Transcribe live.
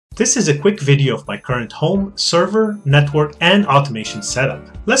This is a quick video of my current home, server, network, and automation setup.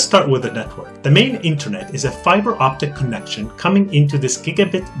 Let's start with the network. The main internet is a fiber optic connection coming into this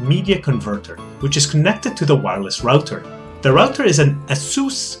gigabit media converter, which is connected to the wireless router. The router is an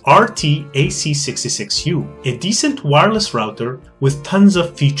ASUS RT-AC66U, a decent wireless router with tons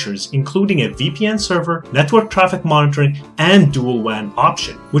of features, including a VPN server, network traffic monitoring, and dual WAN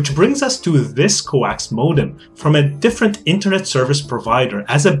option. Which brings us to this coax modem from a different internet service provider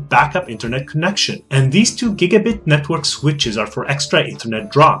as a backup internet connection. And these 2 gigabit network switches are for extra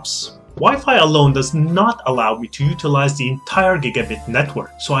internet drops. Wi-Fi alone does not allow me to utilize the entire gigabit network,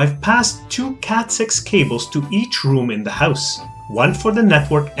 so I've passed 2 Cat6 cables to each room in the house. One for the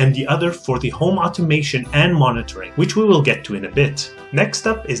network and the other for the home automation and monitoring, which we will get to in a bit. Next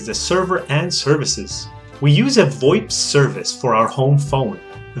up is the server and services. We use a VoIP service for our home phone.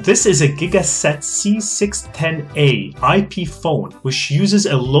 This is a Gigaset C610A IP phone, which uses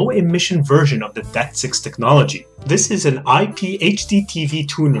a low-emission version of the DECT6 technology. This is an IP-HDTV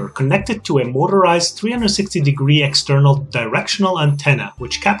tuner connected to a motorized 360-degree external directional antenna,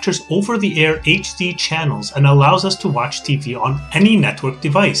 which captures over-the-air HD channels and allows us to watch TV on any network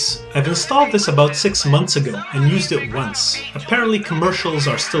device. I've installed this about 6 months ago and used it once. Apparently commercials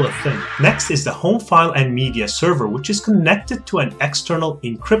are still a thing. Next is the home file and media server, which is connected to an external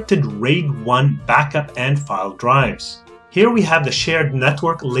encrypted RAID 1 backup and file drives. Here we have the shared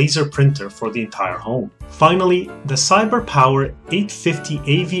network laser printer for the entire home. Finally, the CyberPower 850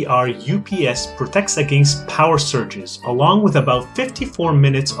 AVR UPS protects against power surges, along with about 54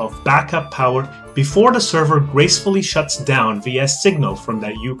 minutes of backup power before the server gracefully shuts down via signal from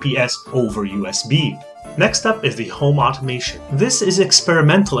the UPS over USB. Next up is the home automation. This is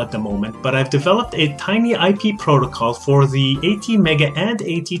experimental at the moment, but I've developed a tiny IP protocol for the AT-Mega and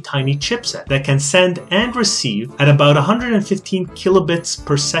AT-Tiny chipset that can send and receive at about 115 kilobits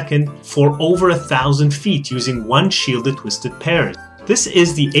per second for over 1,000 feet using one shielded twisted pairs. This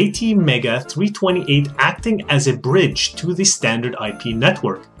is the AT-Mega 328 acting as a bridge to the standard IP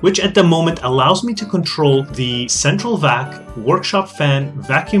network, which at the moment allows me to control the central vac, workshop fan,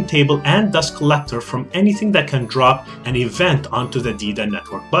 vacuum table, and dust collector from anything that can drop an event onto the deda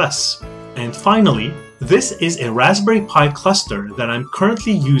network bus. And finally, this is a Raspberry Pi cluster that I'm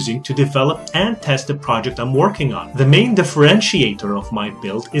currently using to develop and test the project I'm working on. The main differentiator of my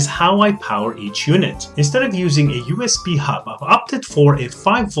build is how I power each unit. Instead of using a USB hub, I've opted for a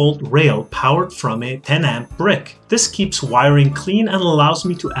 5-volt rail powered from a 10-amp brick. This keeps wiring clean and allows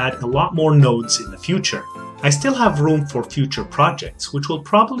me to add a lot more nodes in the future. I still have room for future projects, which will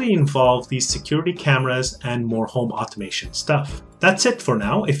probably involve these security cameras and more home automation stuff. That's it for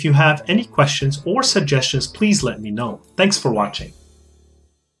now. If you have any questions or suggestions, please let me know. Thanks for watching.